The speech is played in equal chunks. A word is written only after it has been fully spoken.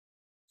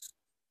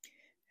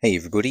Hey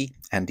everybody,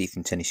 Andy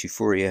from Tennis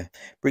Euphoria,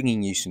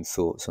 bringing you some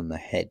thoughts on the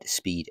Head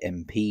Speed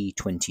MP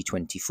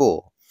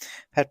 2024.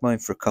 Had mine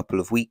for a couple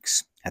of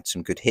weeks, had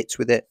some good hits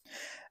with it,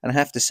 and I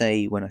have to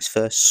say, when I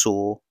first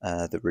saw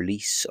the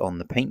release on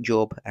the paint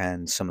job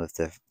and some of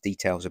the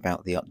details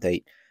about the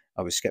update,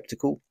 I was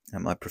skeptical.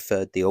 I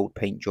preferred the old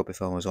paint job,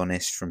 if I was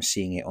honest, from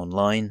seeing it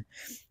online.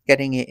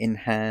 Getting it in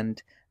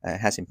hand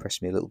has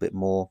impressed me a little bit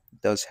more.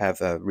 It does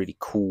have a really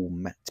cool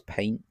matte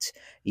paint,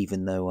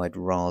 even though I'd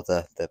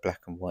rather the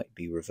black and white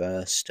be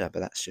reversed, but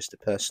that's just a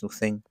personal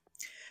thing.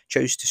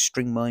 Chose to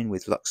string mine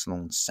with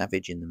Luxlong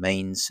Savage in the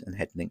mains and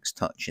Headlinks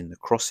Touch in the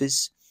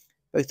crosses,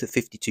 both at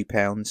 £52.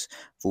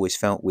 I've always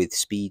felt with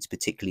speeds,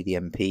 particularly the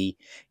MP,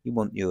 you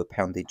want your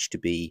poundage to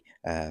be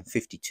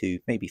 52,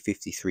 maybe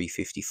 53,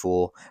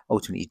 54.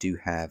 Ultimately, you do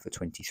have a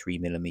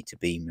 23mm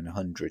beam and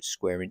 100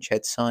 square inch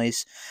head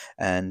size,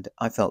 and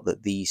I felt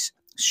that these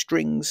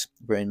strings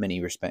were in many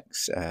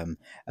respects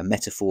a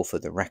metaphor for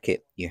the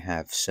racket. You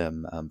have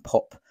some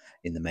pop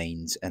in the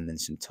mains and then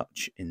some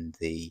touch in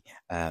the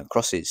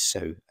crosses,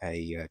 so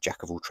a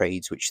jack of all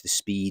trades, which the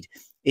speed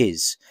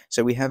is.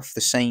 So we have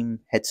the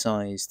same head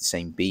size, the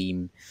same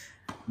beam.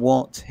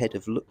 What Head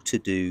have looked to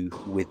do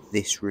with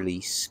this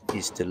release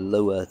is to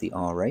lower the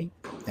RA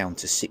down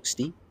to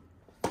 60.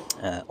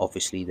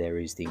 Obviously, there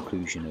is the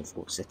inclusion of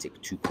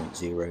Auxetic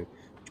 2.0,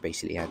 which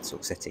basically adds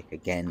Auxetic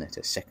again at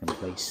a second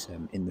place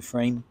in the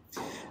frame.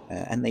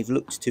 And they've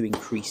looked to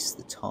increase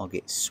the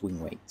target swing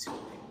weight.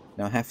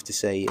 Now, I have to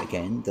say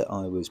again that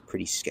I was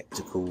pretty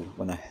skeptical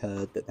when I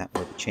heard that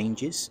were the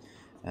changes.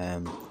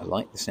 I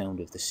like the sound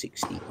of the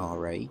 60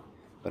 RA,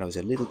 but I was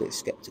a little bit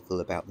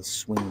skeptical about the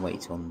swing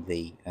weight on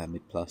the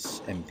Mid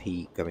Plus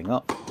MP going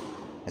up,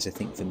 as I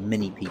think for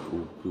many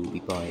people who will be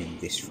buying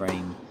this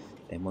frame,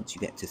 then once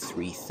you get to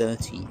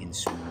 330 in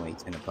swing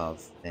weight and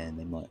above, then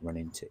they might run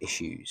into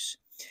issues.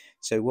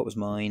 So what was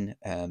mine?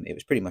 It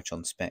was pretty much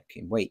on spec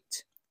in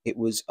weight. It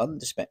was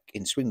under spec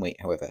in swing weight,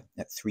 however,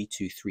 at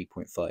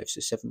 323.5,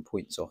 so 7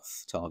 points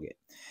off target.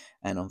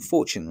 And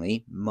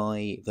unfortunately,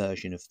 my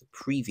version of the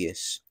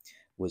previous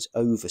was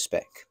over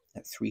spec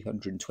at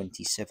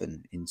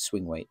 327 in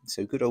swing weight.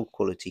 So good old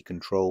quality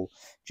control.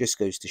 Just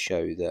goes to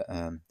show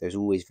that there's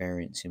always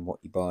variance in what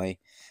you buy.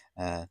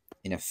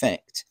 In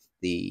effect,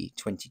 the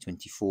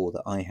 2024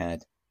 that I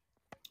had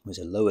was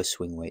a lower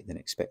swing weight than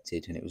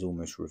expected, and it was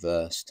almost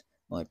reversed.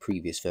 My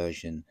previous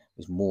version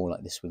was more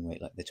like the swing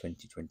weight like the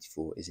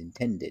 2024 is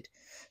intended.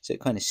 So it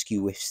kind of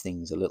skew-whiffs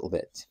things a little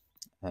bit.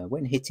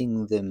 When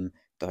hitting them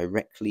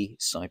directly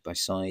side by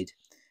side,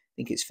 I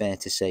think it's fair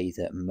to say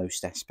that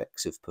most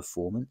aspects of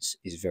performance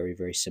is very,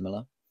 very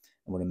similar.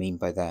 And what I mean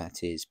by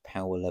that is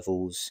power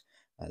levels,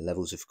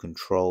 levels of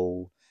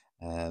control.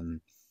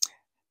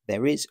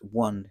 There is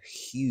one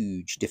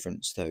huge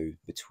difference, though,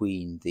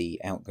 between the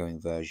outgoing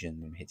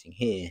version I'm hitting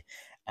here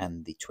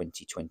and the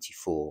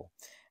 2024,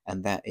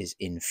 and that is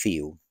in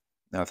feel.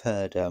 Now, I've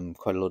heard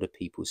quite a lot of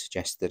people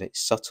suggest that it's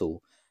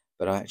subtle,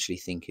 but I actually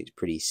think it's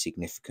pretty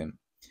significant.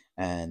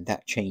 And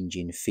that change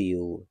in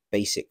feel,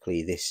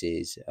 basically, this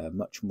is a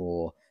much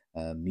more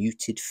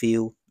muted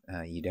feel.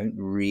 You don't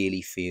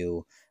really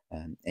feel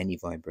any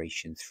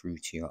vibration through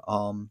to your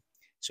arm.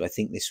 So I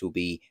think this will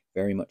be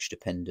very much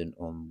dependent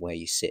on where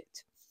you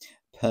sit.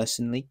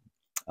 Personally,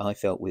 I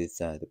felt with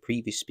the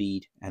previous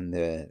speed and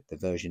the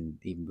version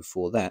even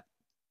before that,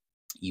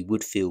 you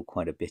would feel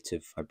quite a bit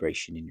of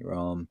vibration in your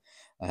arm.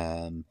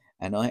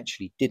 And I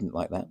actually didn't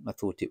like that. I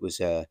thought it was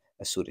a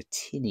sort of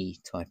tinny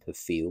type of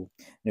feel.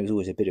 And it was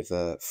always a bit of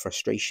a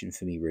frustration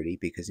for me, really,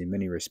 because in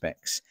many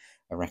respects,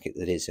 a racket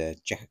that is a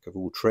jack of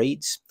all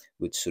trades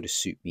would sort of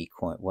suit me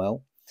quite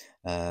well.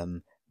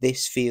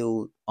 This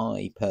feel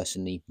I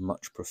personally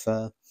much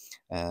prefer.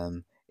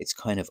 It's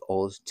kind of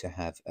odd to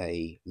have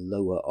a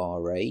lower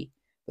RA,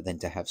 but then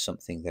to have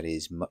something that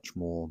is much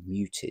more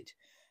muted.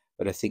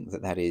 But I think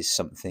that is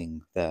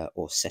something that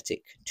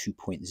Auxetic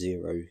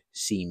 2.0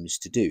 seems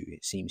to do.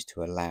 It seems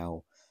to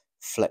allow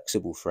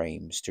flexible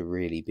frames to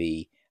really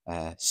be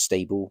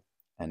stable,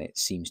 and it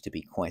seems to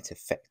be quite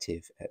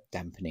effective at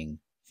dampening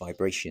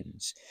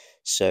vibrations.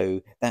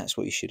 So that's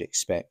what you should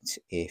expect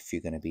if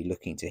you're going to be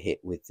looking to hit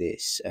with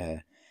this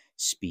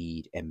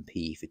Speed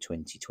MP for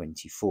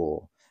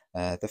 2024.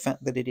 The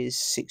fact that it is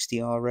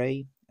 60 RA,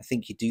 I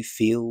think you do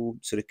feel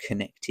sort of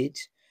connected.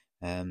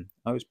 I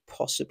was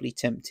possibly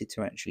tempted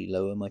to actually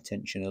lower my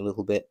tension a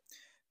little bit,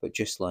 but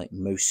just like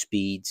most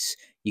speeds,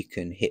 you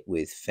can hit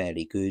with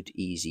fairly good,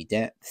 easy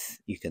depth.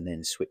 You can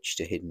then switch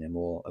to hitting a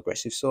more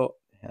aggressive shot,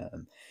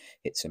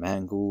 hit some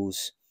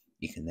angles.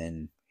 You can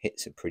then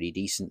hit a pretty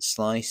decent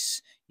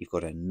slice. You've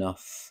got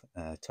enough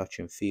touch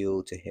and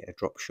feel to hit a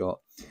drop shot.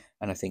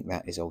 And I think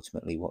that is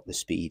ultimately what the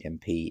Speed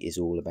MP is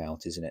all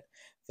about, isn't it?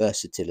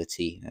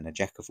 Versatility and a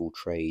jack of all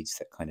trades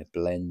that kind of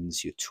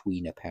blends your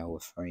tweener power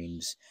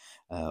frames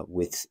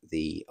with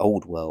the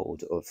old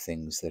world of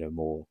things that are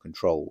more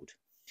controlled.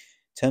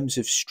 In terms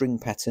of string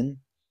pattern,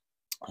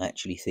 I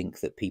actually think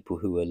that people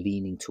who are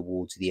leaning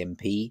towards the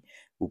MP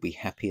will be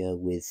happier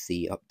with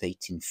the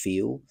updating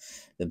feel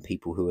than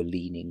people who are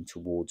leaning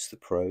towards the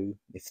Pro.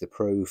 If the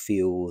Pro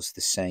feels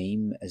the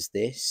same as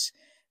this,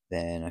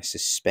 then I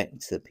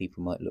suspect that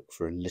people might look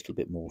for a little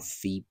bit more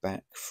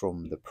feedback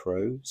from the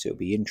Pro. So it'll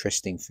be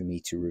interesting for me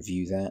to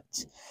review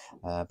that.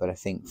 But I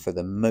think for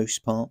the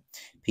most part,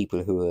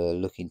 people who are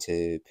looking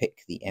to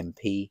pick the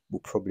MP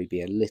will probably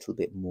be a little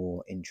bit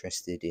more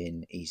interested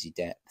in easy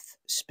depth,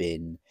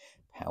 spin,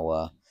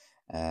 power,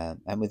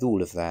 and with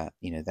all of that,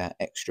 that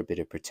extra bit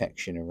of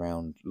protection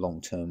around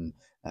long-term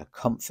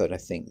comfort, I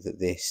think that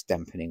this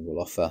dampening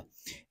will offer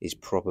is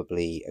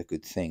probably a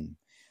good thing.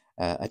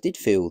 I did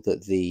feel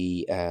that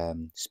the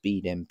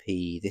Speed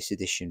MP this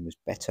edition was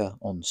better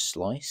on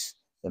slice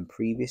than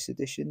previous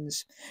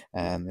editions.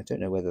 I don't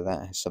know whether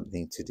that has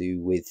something to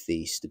do with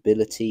the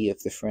stability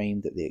of the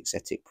frame that the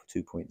Exetic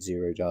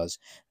 2.0 does,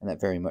 and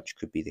that very much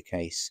could be the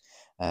case.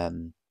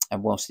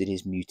 And whilst it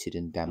is muted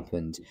and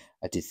dampened,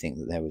 I did think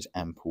that there was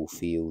ample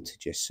feel to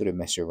just sort of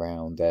mess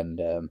around and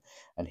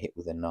hit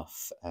with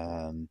enough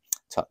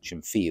touch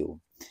and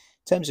feel.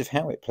 In terms of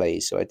how it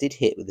plays, so I did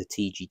hit with the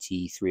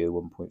TGT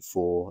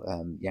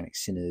 301.4, Yannick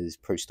Sinner's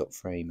Pro Stock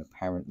frame,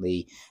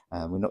 apparently.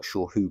 We're not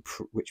sure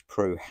which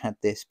pro had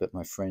this, but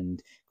my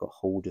friend got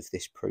hold of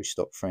this Pro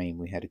Stock frame.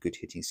 We had a good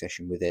hitting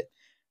session with it.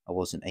 I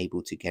wasn't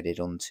able to get it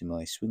onto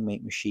my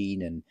Swingmate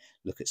machine and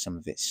look at some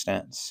of its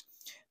stats.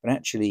 But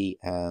actually,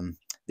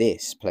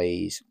 this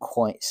plays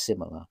quite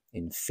similar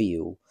in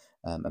feel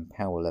and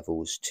power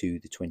levels to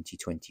the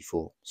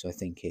 2024. So I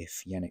think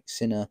if Yannick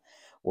Sinner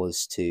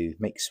was to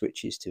make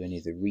switches to any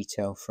of the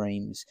retail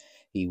frames,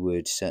 he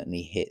would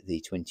certainly hit the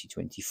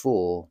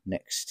 2024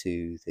 next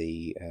to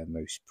the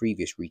most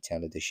previous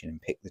retail edition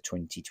and pick the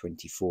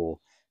 2024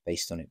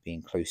 based on it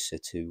being closer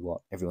to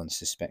what everyone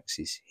suspects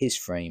is his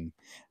frame.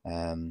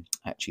 I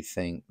actually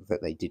think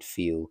that they did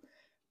feel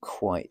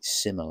quite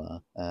similar.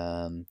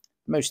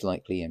 Most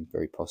likely and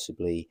very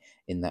possibly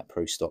in that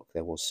Pro Stock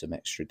there was some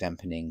extra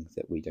dampening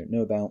that we don't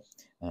know about,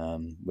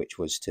 which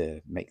was to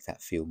make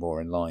that feel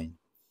more in line.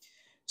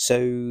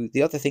 So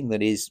the other thing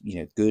that is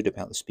good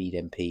about the Speed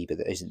MP, but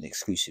that isn't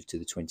exclusive to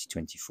the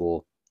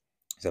 2024,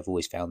 is I've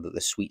always found that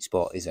the sweet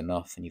spot is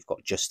enough, and you've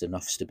got just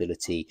enough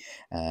stability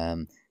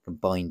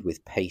combined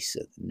with pace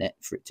at the net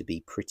for it to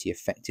be pretty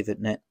effective at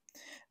net.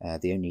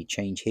 The only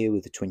change here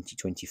with the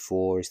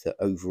 2024 is that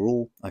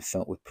overall I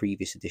felt with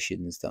previous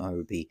editions that I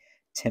would be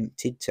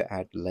tempted to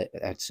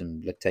add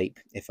some lead tape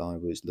if I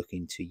was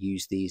looking to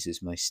use these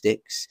as my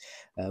sticks.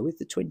 With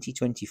the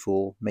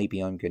 2024, maybe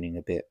I'm getting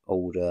a bit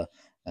older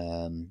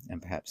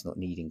and perhaps not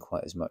needing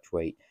quite as much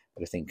weight,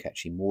 but I think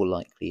actually more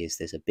likely is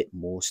there's a bit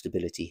more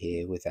stability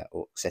here with that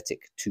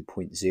Auxetic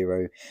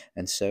 2.0.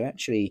 And so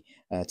actually,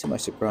 to my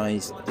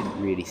surprise, I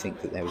didn't really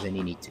think that there was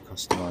any need to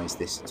customize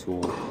this at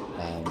all.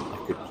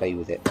 I could play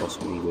with it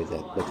possibly with a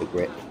leather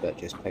grip, but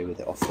just play with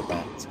it off the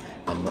bat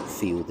and not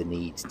feel the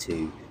need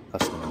to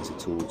customize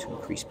at all to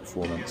increase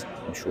performance.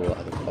 I'm sure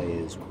other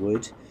players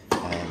would.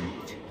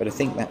 But I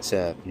think that's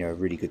a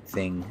really good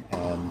thing,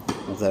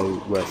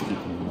 although worth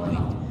keeping in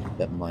mind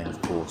that mine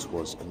of course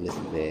was a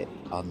little bit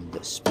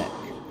under spec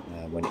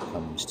when it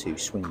comes to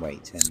swing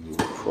weight, and you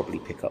will probably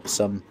pick up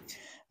some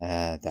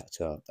that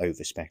are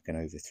over spec and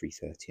over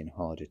 330 and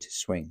harder to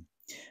swing.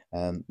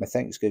 My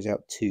thanks goes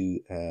out to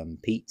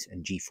Pete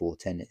and G4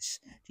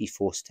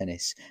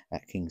 Tennis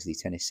at Kingsley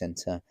Tennis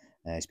Centre.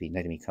 He's been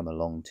letting me come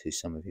along to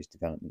some of his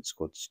development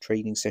squad's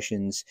training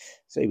sessions.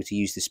 So able to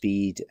use the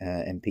Speed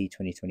MP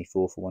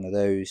 2024 for one of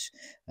those.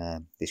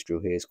 This drill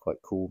here is quite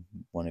cool.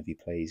 One of you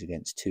plays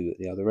against two at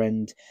the other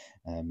end.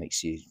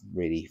 Makes you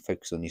really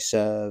focus on your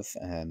serve.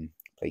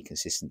 Play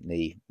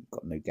consistently,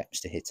 got no gaps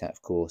to hit at,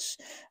 of course.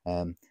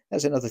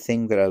 That's another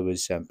thing that I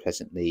was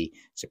pleasantly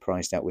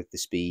surprised at with the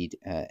Speed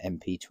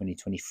MP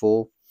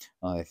 2024.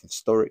 I've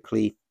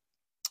historically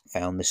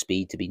found the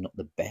Speed to be not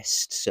the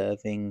best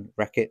serving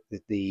racket,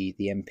 the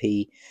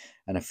MP,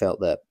 and I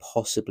felt that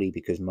possibly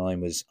because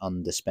mine was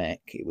under spec,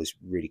 it was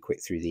really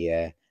quick through the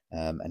air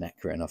and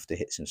accurate enough to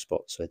hit some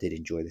spots, so I did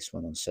enjoy this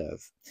one on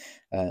serve.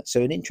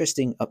 So an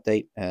interesting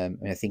update, and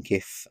I think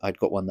if I'd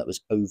got one that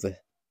was over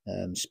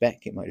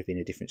spec, it might have been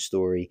a different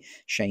story.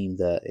 Shame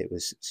that it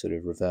was sort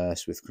of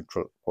reverse with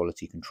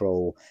quality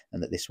control,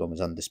 and that this one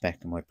was under spec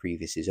and my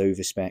previous is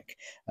over spec.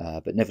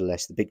 But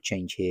nevertheless, the big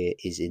change here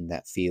is in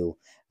that feel.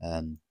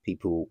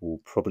 People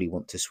will probably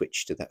want to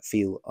switch to that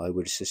feel, I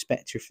would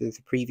suspect, for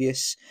the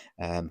previous.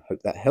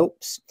 Hope that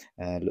helps.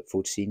 Look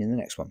forward to seeing you in the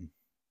next one.